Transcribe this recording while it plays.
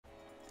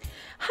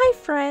Hi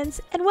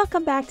friends, and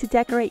welcome back to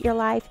Decorate Your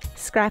Life,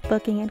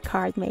 Scrapbooking and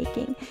Card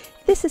Making.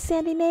 This is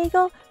Sandy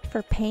Nagel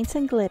for Paints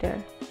and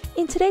Glitter.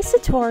 In today's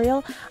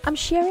tutorial, I'm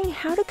sharing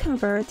how to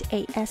convert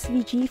a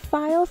SVG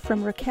file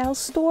from Raquel's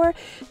store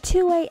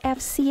to a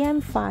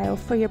FCM file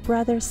for your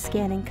brother's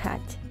scan and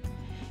cut.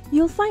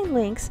 You'll find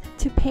links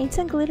to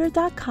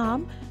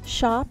paintsandglitter.com,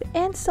 shop,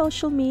 and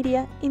social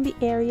media in the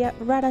area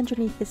right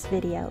underneath this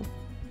video.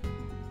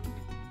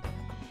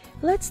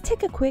 Let's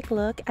take a quick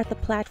look at the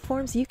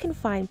platforms you can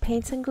find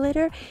Paints and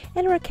Glitter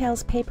and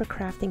Raquel's paper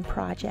crafting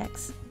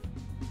projects.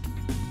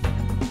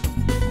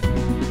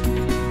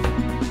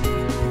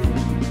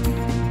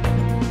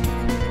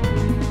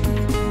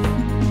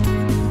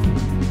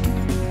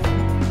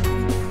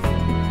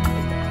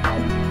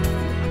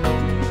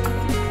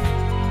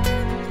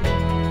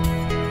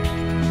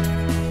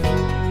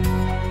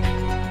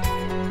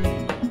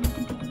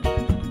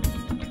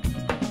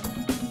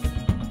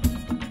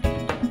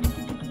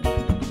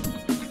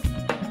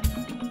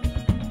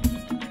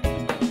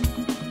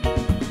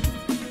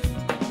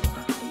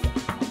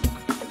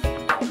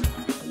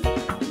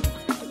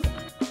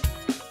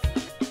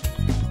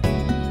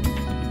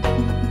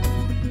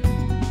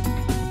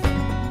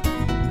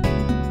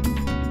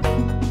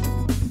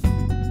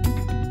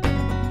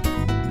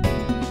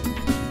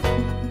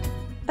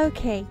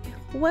 Okay,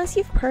 once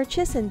you've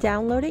purchased and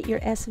downloaded your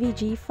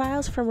SVG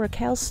files from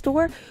Raquel's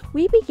store,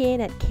 we begin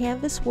at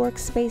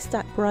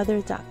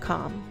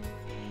canvasworkspace.brother.com.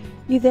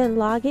 You then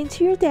log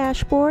into your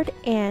dashboard,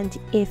 and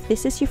if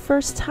this is your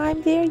first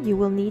time there, you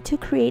will need to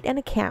create an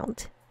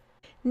account.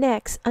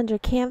 Next, under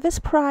Canvas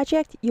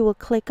Project, you will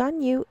click on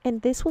New,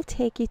 and this will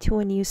take you to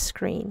a new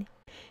screen.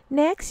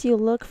 Next, you'll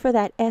look for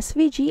that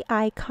SVG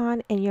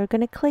icon, and you're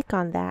going to click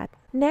on that.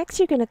 Next,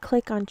 you're going to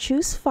click on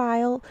Choose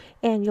File,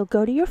 and you'll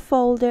go to your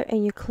folder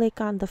and you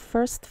click on the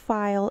first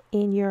file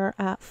in your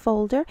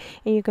folder,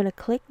 and you're going to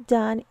click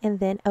Done and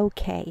then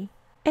OK.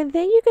 And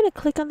then you're going to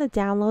click on the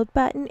download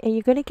button, and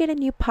you're going to get a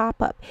new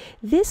pop-up.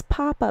 This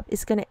pop-up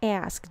is going to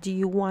ask, do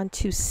you want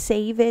to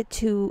save it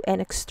to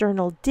an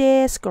external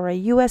disk or a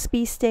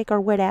USB stick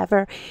or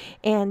whatever,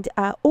 and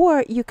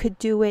or you could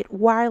do it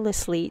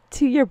wirelessly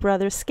to your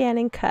brother's scan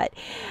and cut.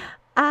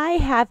 I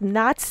have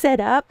not set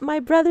up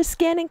my brother's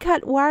scan and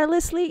cut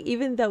wirelessly,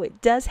 even though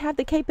it does have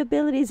the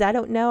capabilities. I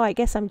don't know, I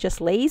guess I'm just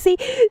lazy.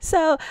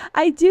 So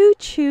I do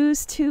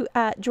choose to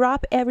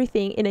drop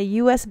everything in a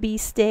USB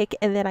stick,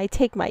 and then I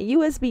take my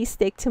USB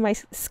stick to my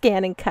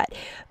scan and cut.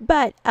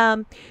 But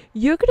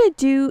you're going to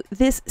do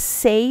this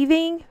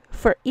saving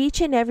for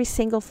each and every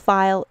single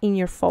file in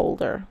your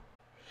folder.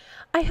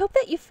 I hope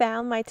that you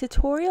found my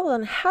tutorial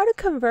on how to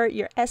convert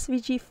your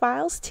SVG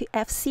files to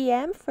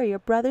FCM for your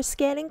brother's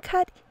scan and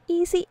cut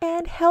easy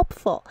and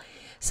helpful.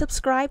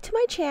 Subscribe to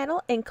my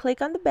channel and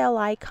click on the bell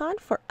icon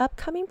for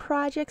upcoming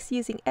projects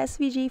using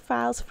SVG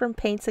files from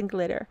Paints and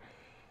Glitter.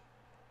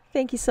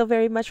 Thank you so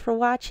very much for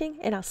watching,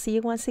 and I'll see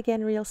you once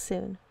again real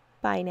soon.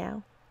 Bye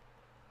now.